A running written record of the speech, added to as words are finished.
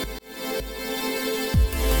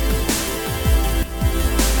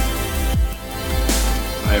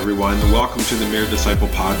everyone. Welcome to the Mere Disciple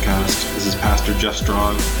podcast. This is Pastor Jeff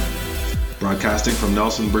Strong, broadcasting from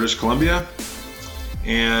Nelson, British Columbia.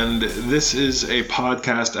 And this is a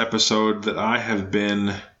podcast episode that I have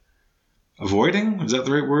been avoiding. Is that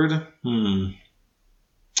the right word?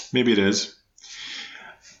 Maybe it is.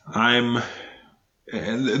 And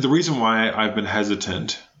the reason why I've been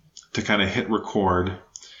hesitant to kind of hit record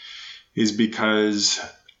is because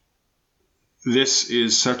this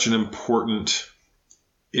is such an important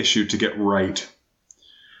issue to get right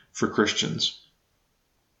for Christians.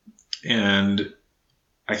 And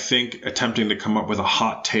I think attempting to come up with a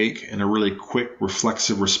hot take and a really quick,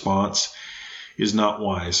 reflexive response is not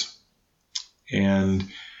wise. And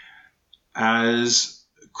as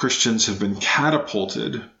Christians have been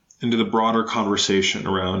catapulted into the broader conversation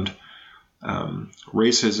around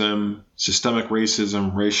racism, systemic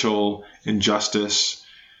racism, racial injustice,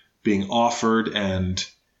 being offered and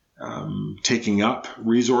taking up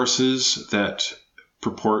resources that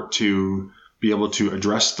purport to be able to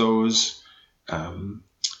address those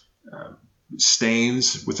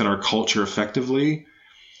stains within our culture effectively,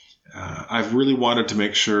 I've really wanted to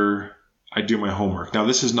make sure I do my homework. Now,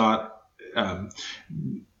 this is not a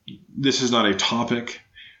topic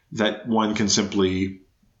that one can simply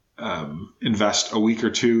invest a week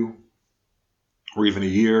or two or even a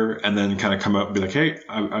year and then kind of come out and be like, hey,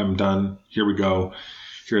 I'm done. Here we go.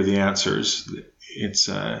 Here are the answers. It's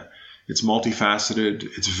multifaceted.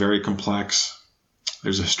 It's very complex.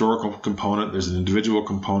 There's a historical component. There's an individual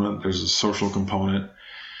component. There's a social component.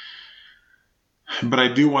 But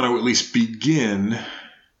I do want to at least begin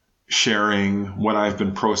sharing what I've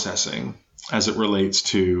been processing as it relates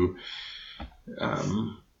to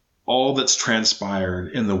all that's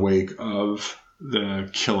transpired in the wake of the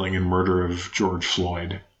killing and murder of George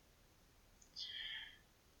Floyd.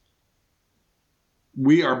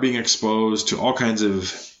 We are being exposed to all kinds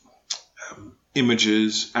of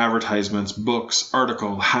images, advertisements, books,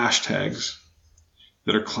 articles, hashtags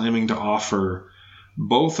that are claiming to offer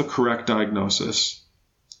both a correct diagnosis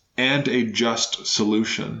and a just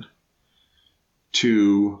solution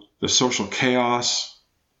to the social chaos,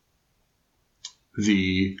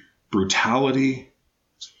 the brutality,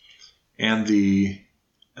 and the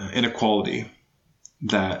inequality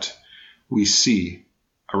that we see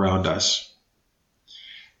around us.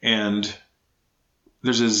 And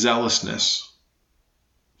there's a zealousness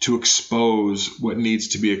to expose what needs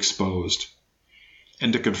to be exposed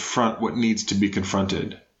and to confront what needs to be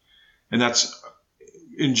confronted. And that's,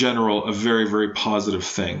 in general, a very, very positive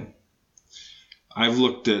thing. I've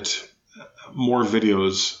looked at more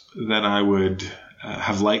videos than I would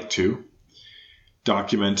have liked to,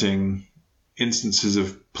 documenting instances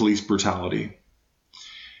of police brutality.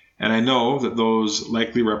 And I know that those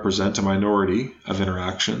likely represent a minority of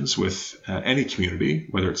interactions with any community,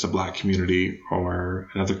 whether it's a Black community or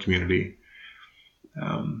another community.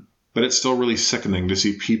 But it's still really sickening to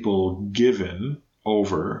see people given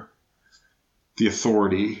over the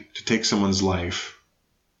authority to take someone's life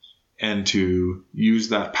and to use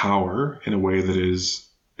that power in a way that is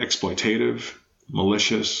exploitative,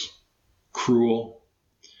 malicious, cruel,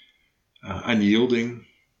 unyielding.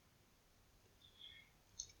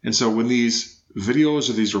 And so when these videos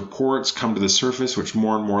or these reports come to the surface, which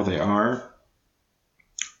more and more they are,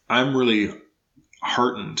 I'm really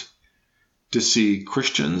heartened to see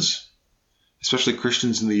Christians, especially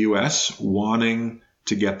Christians in the U.S., wanting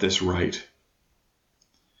to get this right.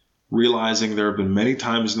 Realizing there have been many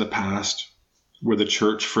times in the past where the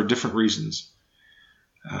church, for different reasons,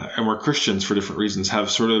 and where Christians, for different reasons, have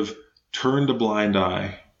sort of turned a blind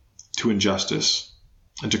eye to injustice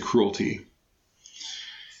and to cruelty,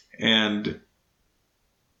 and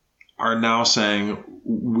are now saying,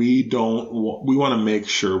 we want to make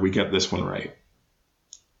sure we get this one right.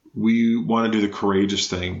 We want to do the courageous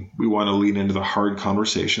thing. We want to lean into the hard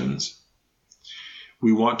conversations.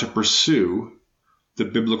 We want to pursue the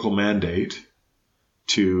biblical mandate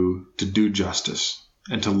to do justice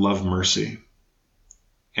and to love mercy.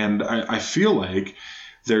 And I feel like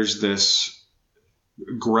there's this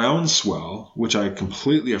groundswell, which I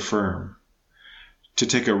completely affirm, to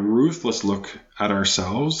take a ruthless look at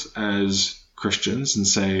ourselves as Christians and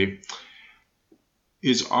say,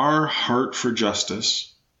 is our heart for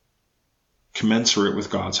justice commensurate with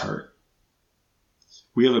God's heart?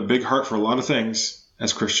 We have a big heart for a lot of things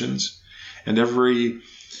as Christians, and every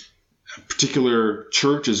particular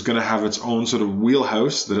church is going to have its own sort of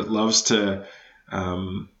wheelhouse that it loves to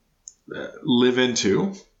live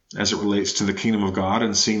into as it relates to the kingdom of God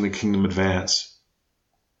and seeing the kingdom advance.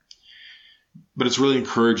 But it's really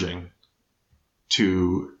encouraging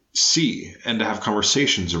to see and to have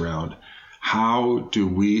conversations around How do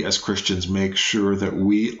we as Christians make sure that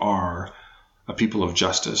we are a people of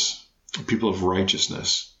justice, a people of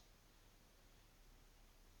righteousness?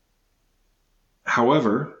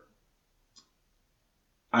 However,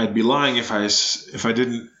 I'd be lying if I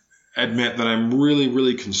didn't admit that I'm really,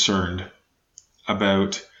 really concerned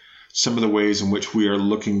about some of the ways in which we are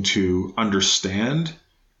looking to understand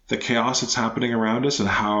the chaos that's happening around us and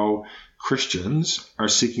how Christians are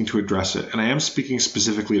seeking to address it. And I am speaking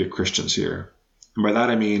specifically to Christians here. And by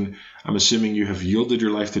that I mean, I'm assuming you have yielded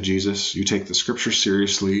your life to Jesus, you take the scripture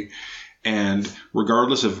seriously, and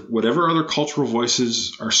regardless of whatever other cultural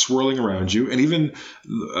voices are swirling around you, and even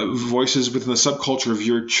voices within the subculture of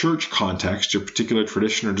your church context, your particular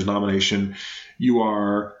tradition or denomination, you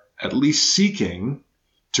are at least seeking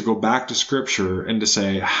to go back to scripture and to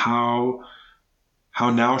say, how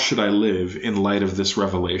now should I live in light of this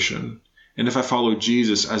revelation? And if I follow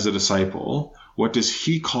Jesus as a disciple, what does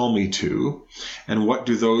he call me to? And what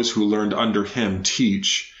do those who learned under him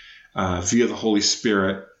teach via the Holy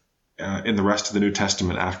Spirit in the rest of the New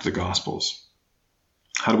Testament after the Gospels?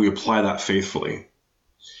 How do we apply that faithfully?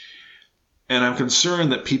 And I'm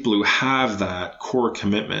concerned that people who have that core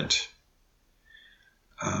commitment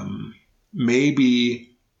may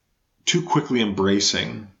be too quickly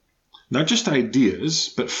embracing not just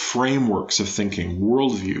ideas, but frameworks of thinking,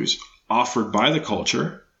 worldviews offered by the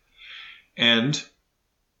culture, and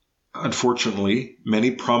unfortunately,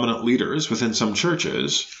 many prominent leaders within some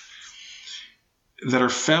churches that are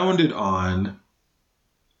founded on,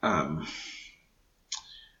 I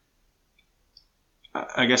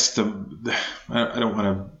guess I don't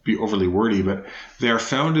want to be overly wordy, but they are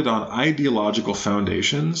founded on ideological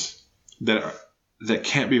foundations that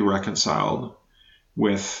can't be reconciled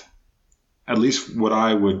with at least what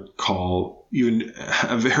I would call even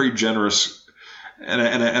a very generous, and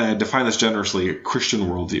I define this generously, Christian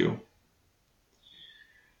worldview.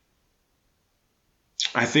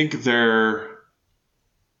 I think there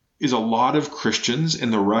is a lot of Christians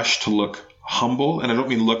in the rush to look humble, and I don't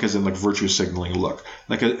mean look as in like virtue signaling look,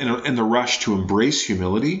 like in the rush to embrace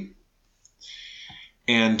humility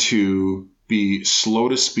and to be slow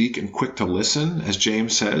to speak and quick to listen, as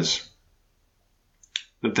James says,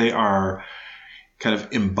 that they are kind of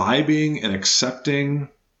imbibing and accepting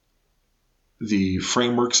the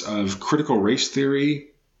frameworks of critical race theory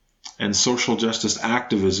and social justice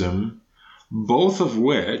activism, both of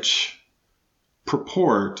which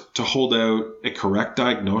purport to hold out a correct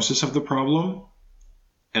diagnosis of the problem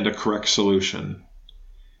and a correct solution.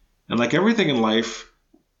 And like everything in life,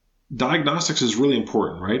 diagnostics is really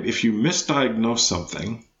important, right? If you misdiagnose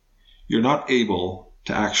something, you're not able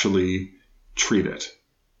to actually treat it.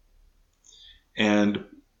 And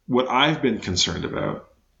what I've been concerned about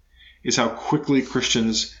is how quickly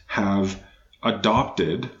Christians have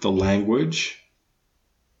adopted the language.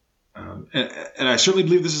 And I certainly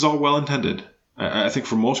believe this is all well-intended. I think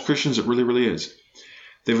for most Christians, it really, really is.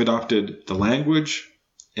 They've adopted the language,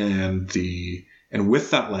 and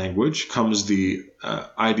with that language comes the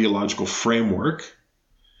ideological framework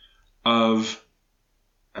of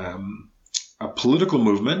a political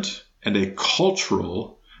movement and a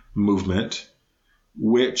cultural movement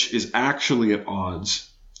which is actually at odds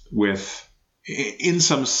with, in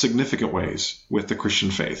some significant ways, with the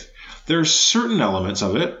Christian faith. There are certain elements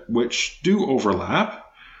of it which do overlap,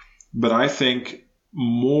 but I think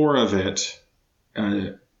more of it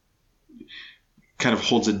kind of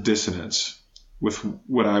holds a dissonance with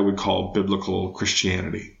what I would call biblical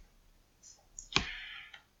Christianity.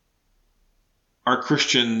 Are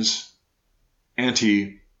Christians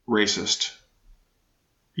anti-racist?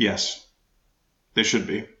 Yes, they should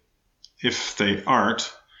be. If they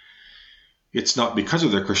aren't, it's not because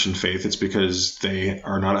of their Christian faith, it's because they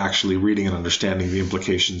are not actually reading and understanding the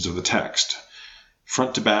implications of the text.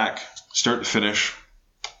 Front to back, start to finish,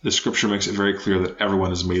 the scripture makes it very clear that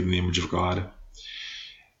everyone is made in the image of God.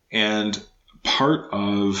 And part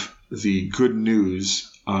of the good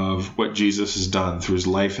news of what Jesus has done through his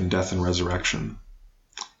life and death and resurrection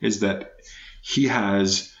is that he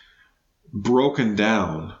has broken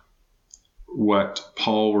down what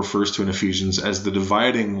Paul refers to in Ephesians as the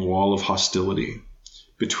dividing wall of hostility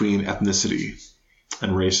between ethnicity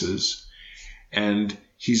and races. And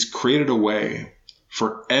he's created a way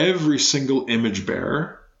for every single image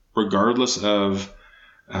bearer, regardless of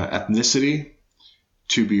ethnicity,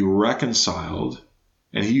 to be reconciled.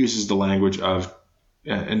 And he uses the language of,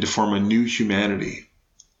 and to form a new humanity,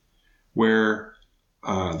 where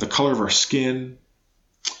the color of our skin,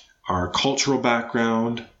 our cultural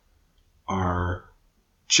background, our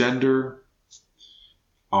gender,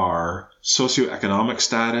 our socioeconomic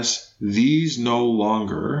status, these no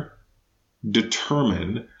longer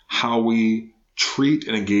determine how we treat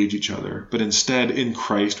and engage each other, but instead in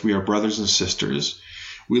Christ we are brothers and sisters.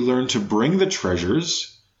 We learn to bring the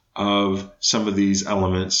treasures of some of these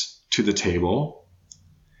elements to the table,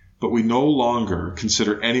 but we no longer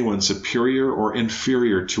consider anyone superior or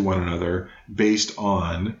inferior to one another based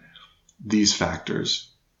on these factors.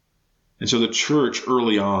 And so the church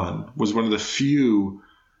early on was one of the few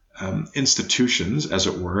institutions, as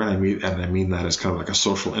it were, and I mean that as kind of like a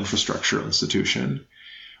social infrastructure institution,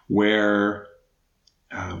 where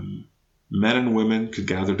men and women could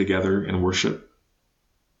gather together and worship,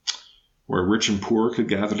 where rich and poor could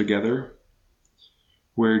gather together,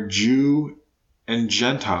 where Jew and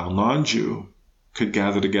Gentile, non-Jew, could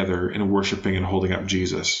gather together in worshiping and holding up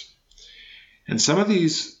Jesus. And some of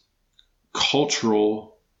these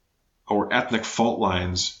cultural or ethnic fault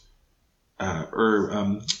lines, there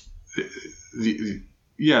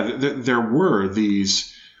were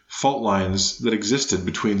these fault lines that existed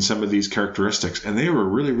between some of these characteristics, and they were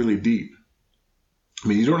really, really deep. I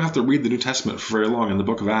mean, you don't have to read the New Testament for very long in the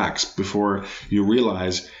book of Acts before you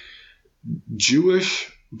realize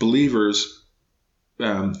Jewish believers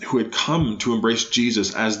who had come to embrace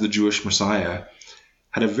Jesus as the Jewish Messiah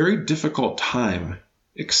had a very difficult time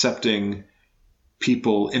accepting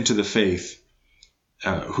people into the faith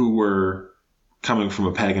who were coming from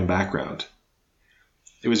a pagan background.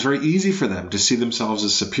 It was very easy for them to see themselves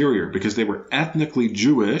as superior because they were ethnically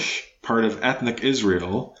Jewish, part of ethnic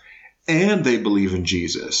Israel, and they believe in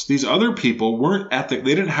Jesus. These other people weren't ethnic.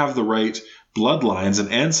 They didn't have the right bloodlines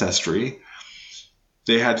and ancestry.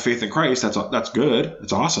 They had faith in Christ. That's good.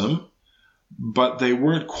 That's awesome. But they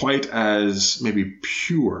weren't quite as maybe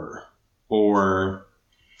pure or,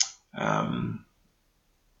 maybe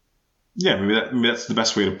that's the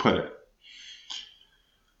best way to put it.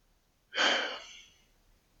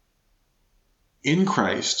 In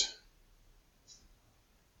Christ,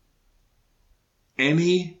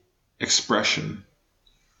 any expression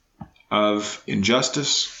of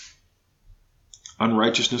injustice,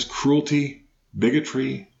 unrighteousness, cruelty,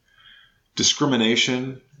 bigotry,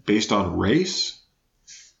 discrimination based on race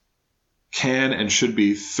can and should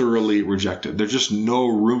be thoroughly rejected. There's just no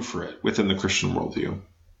room for it within the Christian worldview.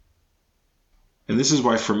 And this is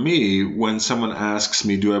why, for me, when someone asks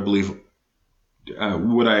me, would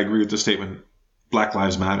I agree with the statement, Black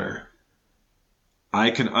Lives Matter,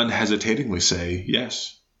 I can unhesitatingly say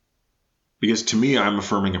yes. Because to me, I'm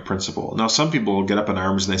affirming a principle. Now, some people will get up in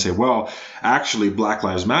arms and they say, well, actually, Black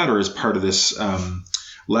Lives Matter is part of this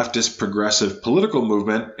leftist progressive political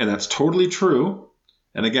movement, and that's totally true.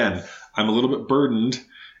 And again, I'm a little bit burdened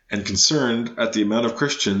and concerned at the amount of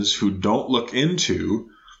Christians who don't look into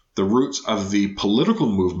the roots of the political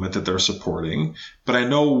movement that they're supporting, but I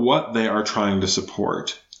know what they are trying to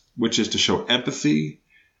support, which is to show empathy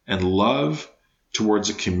and love towards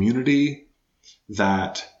a community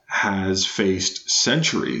that has faced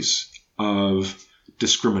centuries of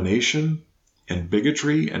discrimination and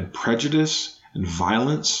bigotry and prejudice and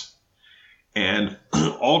violence and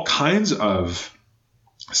all kinds of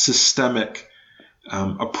systemic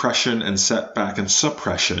oppression and setback and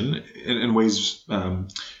suppression in ways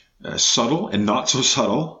subtle and not so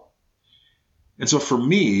subtle. And so for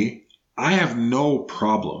me, I have no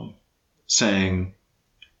problem saying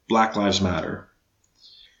Black Lives Matter.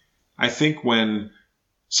 I think when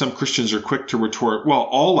some Christians are quick to retort, well,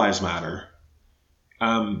 all lives matter,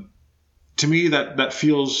 to me that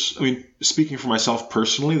feels, speaking for myself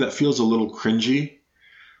personally, that feels a little cringy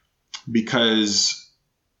because,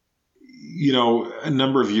 a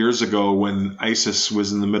number of years ago when ISIS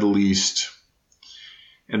was in the Middle East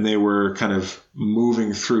and they were kind of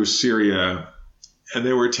moving through Syria and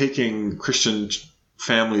they were taking Christian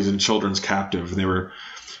families and children captive, and they were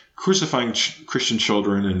crucifying Christian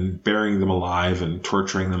children and burying them alive and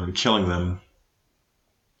torturing them and killing them.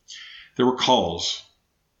 There were calls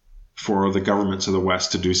for the governments of the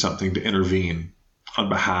West to do something to intervene on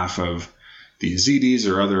behalf of the Yazidis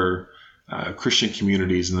or other Christian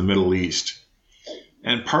communities in the Middle East.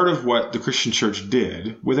 And part of what the Christian church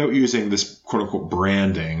did, without using this quote-unquote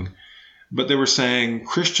branding, but they were saying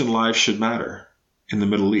Christian lives should matter in the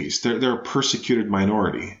Middle East. They're a persecuted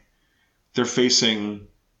minority. They're facing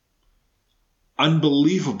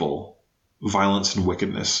unbelievable violence and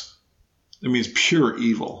wickedness. It means pure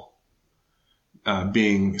evil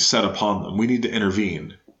being set upon them. We need to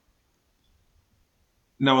intervene.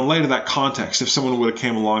 Now, in light of that context, if someone would have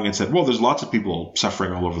came along and said, well, there's lots of people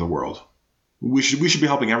suffering all over the world, we should be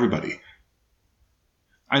helping everybody.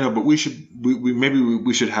 I know, but we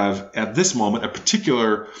should have at this moment a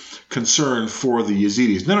particular concern for the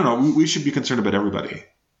Yazidis. No, we should be concerned about everybody.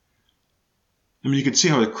 I mean, you can see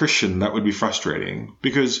how a Christian that would be frustrating,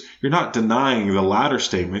 because you're not denying the latter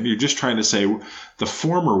statement. You're just trying to say the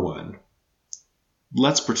former one,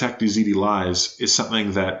 let's protect these Yazidi lives, is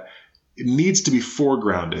something that needs to be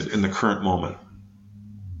foregrounded in the current moment.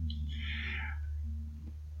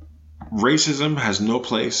 Racism has no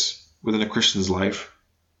place within a Christian's life.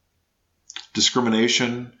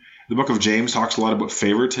 Discrimination. The book of James talks a lot about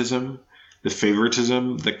favoritism, the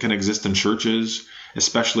favoritism that can exist in churches,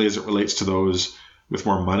 especially as it relates to those with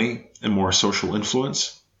more money and more social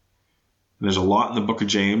influence. And there's a lot in the book of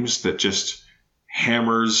James that just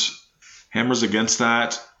hammers against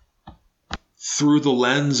that through the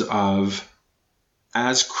lens of,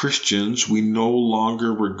 as Christians, we no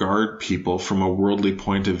longer regard people from a worldly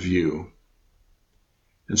point of view.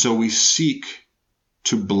 And so we seek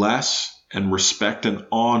to bless and respect and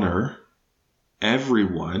honor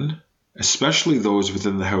everyone, especially those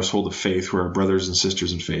within the household of faith who are brothers and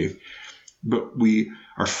sisters in faith. But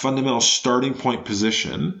our fundamental starting point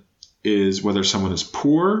position is whether someone is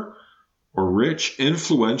poor or rich,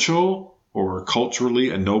 influential or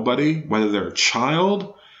culturally a nobody, whether they're a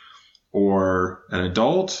child or an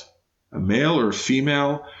adult, a male or a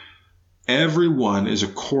female, everyone is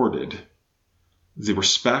accorded the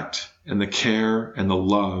respect and the care and the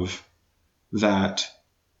love that,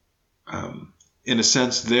 in a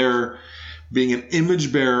sense, their being an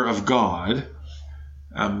image bearer of God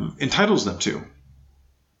entitles them to.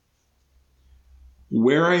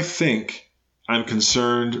 Where I think I'm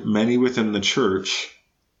concerned many within the church,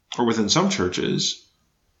 or within some churches,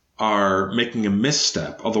 are making a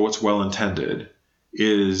misstep, although it's well-intended,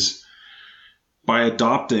 is by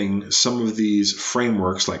adopting some of these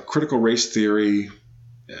frameworks like critical race theory,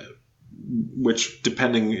 which,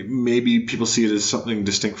 depending, maybe people see it as something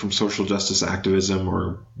distinct from social justice activism,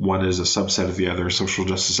 or one is a subset of the other. Social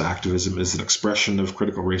justice activism is an expression of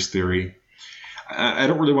critical race theory. I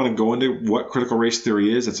don't really want to go into what critical race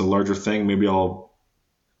theory is. It's a larger thing. Maybe I'll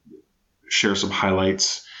share some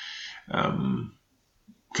highlights, kind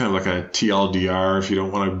of like a TLDR if you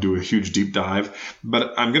don't want to do a huge deep dive.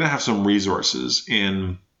 But I'm going to have some resources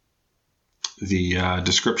in the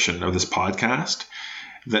description of this podcast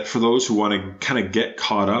that for those who want to kind of get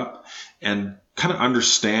caught up and kind of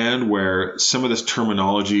understand where some of this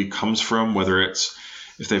terminology comes from, whether it's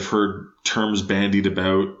if they've heard terms bandied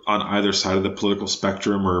about on either side of the political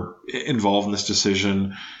spectrum or involved in this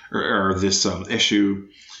decision or this issue,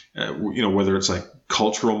 whether it's like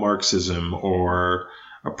cultural Marxism or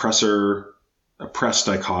oppressed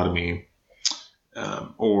dichotomy,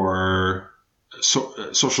 or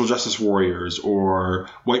social justice warriors, or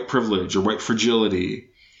white privilege or white fragility.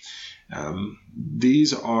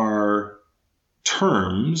 These are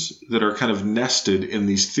terms that are kind of nested in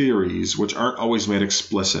these theories, which aren't always made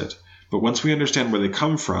explicit. But once we understand where they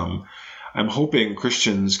come from, I'm hoping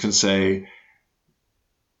Christians can say,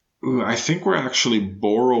 I think we're actually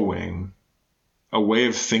borrowing a way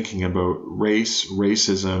of thinking about race,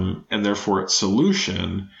 racism, and therefore its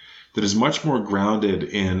solution that is much more grounded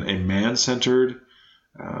in a man-centered,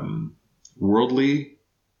 worldly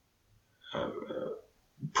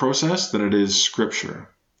process than it is Scripture.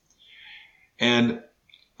 And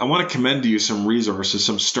I want to commend to you some resources,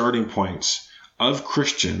 some starting points of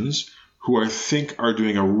Christians who I think are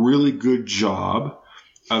doing a really good job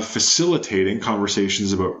of facilitating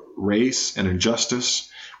conversations about race and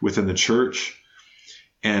injustice within the church,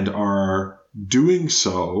 and are doing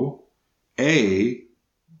so,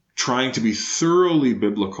 trying to be thoroughly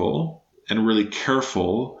biblical and really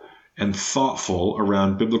careful and thoughtful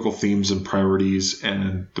around biblical themes and priorities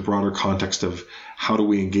and the broader context of how do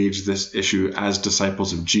we engage this issue as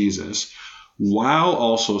disciples of Jesus, while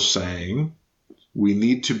also saying we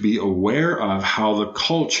need to be aware of how the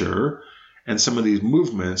culture and some of these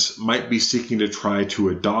movements might be seeking to try to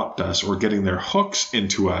adopt us or getting their hooks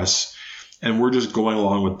into us, and we're just going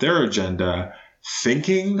along with their agenda,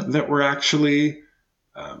 thinking that we're actually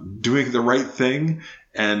doing the right thing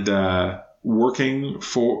and working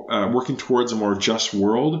towards a more just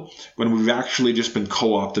world, when we've actually just been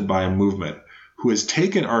co-opted by a movement who has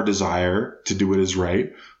taken our desire to do what is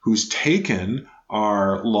right, who's taken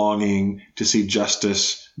our longing to see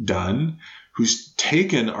justice done, who's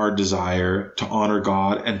taken our desire to honor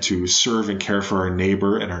God and to serve and care for our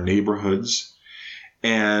neighbor and our neighborhoods,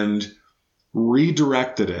 and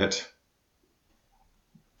redirected it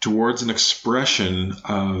towards an expression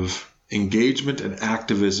of engagement and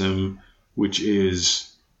activism which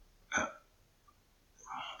is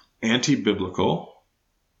anti-biblical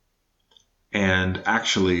and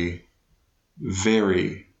actually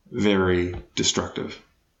very, very destructive.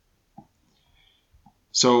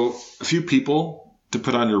 So a few people to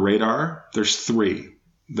put on your radar, there's 3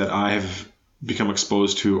 that I have become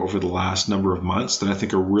exposed to over the last number of months that I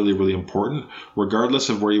think are really, really important, regardless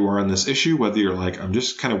of where you are on this issue, whether you're like, I'm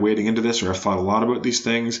just kind of wading into this, or I've thought a lot about these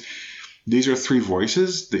things. These are 3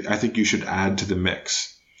 voices that I think you should add to the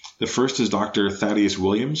mix. The first is Dr. Thaddeus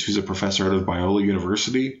Williams, who's a professor out of Biola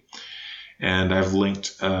University. And I've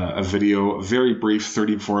linked a video, a very brief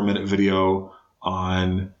 34-minute video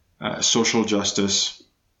on social justice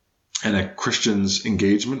and a Christian's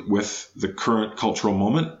engagement with the current cultural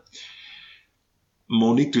moment.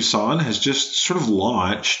 Monique Duson has just sort of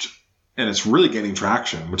launched, and it's really gaining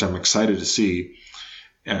traction, which I'm excited to see,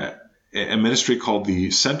 a ministry called the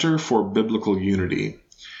Center for Biblical Unity,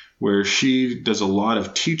 where she does a lot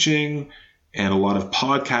of teaching and a lot of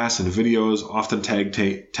podcasts and videos, often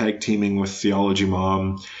tag teaming with theology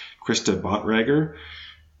mom Krista Bontrager.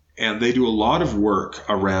 And they do a lot of work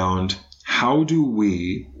around how do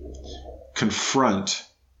we confront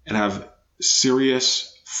and have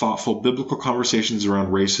serious, thoughtful, biblical conversations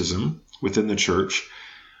around racism within the church,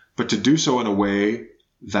 but to do so in a way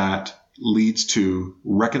that leads to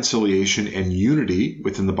reconciliation and unity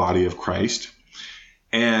within the body of Christ,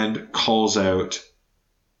 and calls out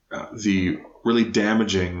the really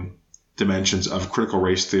damaging dimensions of critical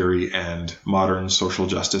race theory and modern social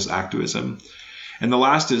justice activism. And the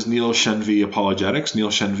last is Neil Shenvi Apologetics. Neil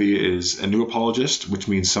Shenvi is a new apologist, which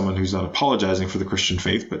means someone who's not apologizing for the Christian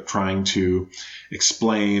faith, but trying to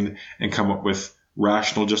explain and come up with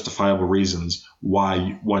rational, justifiable reasons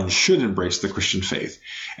why one should embrace the Christian faith.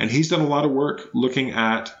 And he's done a lot of work looking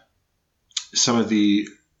at some of the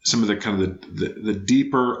kind of the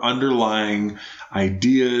deeper underlying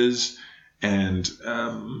ideas and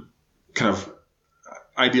kind of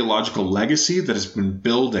ideological legacy that has been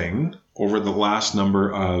building over the last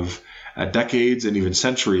number of decades and even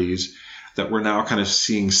centuries that we're now kind of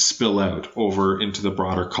seeing spill out over into the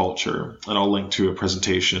broader culture. And I'll link to a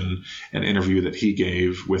presentation, an interview that he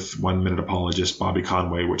gave with 1 Minute apologist Bobby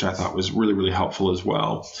Conway, which I thought was really, really helpful as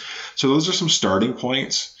well. So those are some starting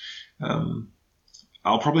points.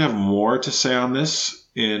 I'll probably have more to say on this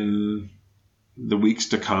in the weeks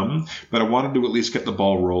to come, but I wanted to at least get the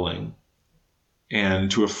ball rolling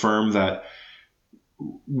and to affirm that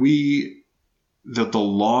the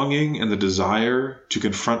longing and the desire to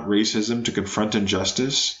confront racism, to confront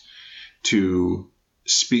injustice, to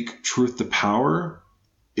speak truth to power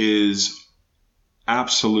is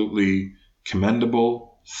absolutely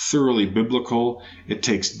commendable, thoroughly biblical. It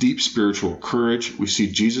takes deep spiritual courage. We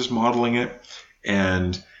see Jesus modeling it,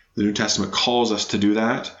 and the New Testament calls us to do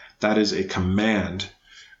that. That is a command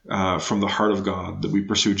from the heart of God that we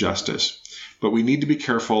pursue justice. But we need to be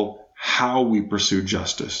careful how we pursue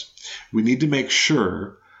justice. We need to make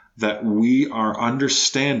sure that we are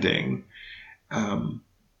understanding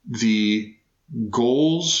the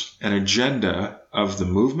goals and agenda of the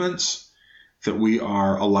movements that we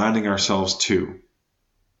are aligning ourselves to.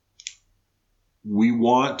 We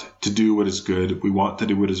want to do what is good. We want to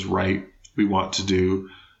do what is right. We want to do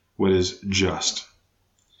what is just.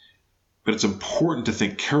 But it's important to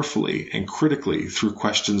think carefully and critically through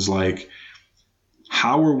questions like,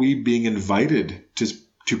 how are we being invited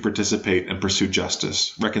to participate and pursue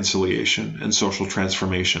justice, reconciliation, and social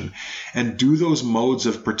transformation? And do those modes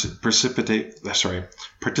of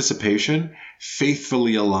participation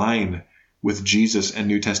faithfully align with Jesus and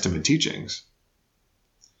New Testament teachings?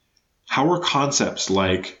 How are concepts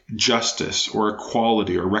like justice or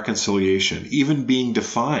equality or reconciliation even being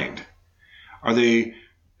defined?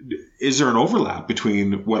 Is there an overlap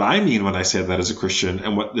between what I mean when I say that as a Christian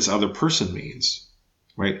and what this other person means?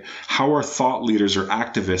 Right? How are thought leaders or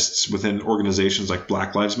activists within organizations like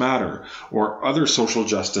Black Lives Matter or other social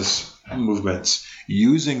justice movements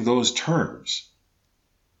using those terms?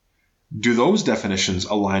 Do those definitions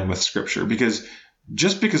align with Scripture? Because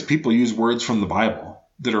just because people use words from the Bible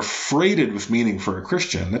that are freighted with meaning for a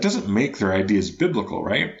Christian, that doesn't make their ideas biblical,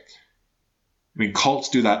 right? I mean, cults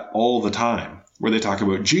do that all the time, where they talk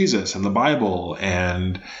about Jesus and the Bible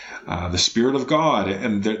and the Spirit of God,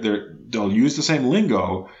 and they'll use the same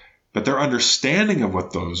lingo, but their understanding of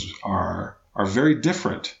what those are very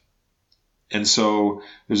different. And so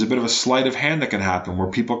there's a bit of a sleight of hand that can happen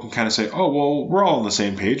where people can kind of say, oh, well, we're all on the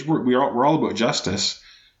same page. We're all about justice.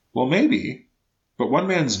 Well, maybe, but one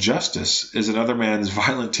man's justice is another man's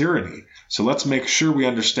violent tyranny. So let's make sure we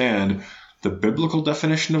understand the biblical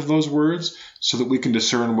definition of those words so that we can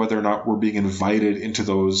discern whether or not we're being invited into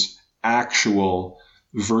those actual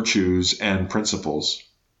virtues and principles.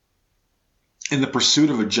 In the pursuit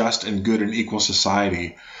of a just and good and equal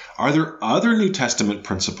society, are there other New Testament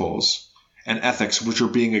principles and ethics which are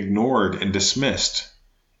being ignored and dismissed?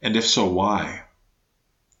 And if so, why?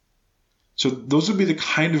 So those would be the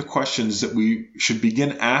kind of questions that we should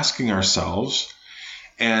begin asking ourselves,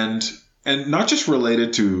 and not just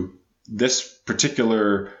related to this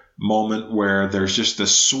particular moment where there's just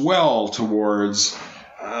this swell towards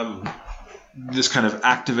this kind of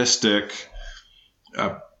activistic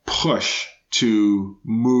push to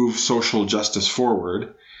move social justice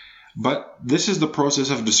forward. But this is the process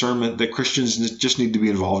of discernment that Christians just need to be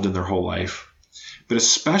involved in their whole life. But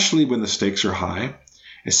especially when the stakes are high,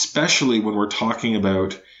 especially when we're talking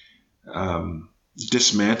about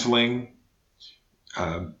dismantling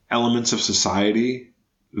elements of society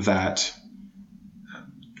that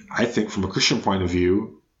I think from a Christian point of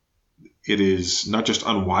view, it is not just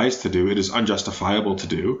unwise to do, it is unjustifiable to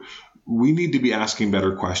do. We need to be asking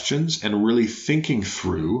better questions and really thinking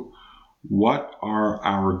through what are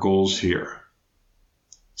our goals here.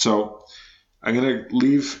 So I'm going to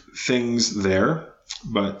leave things there,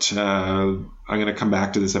 but I'm going to come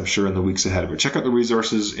back to this, I'm sure, in the weeks ahead. But check out the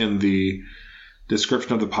resources in the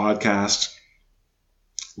description of the podcast.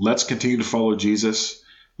 Let's continue to follow Jesus.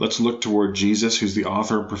 Let's look toward Jesus, who's the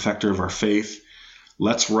author and perfecter of our faith.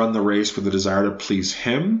 Let's run the race with the desire to please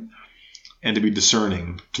him and to be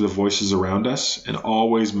discerning to the voices around us, and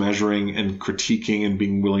always measuring and critiquing and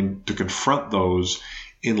being willing to confront those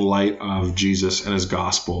in light of Jesus and his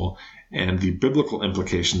gospel and the biblical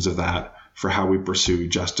implications of that for how we pursue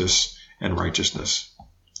justice and righteousness.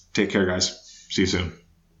 Take care, guys. See you soon.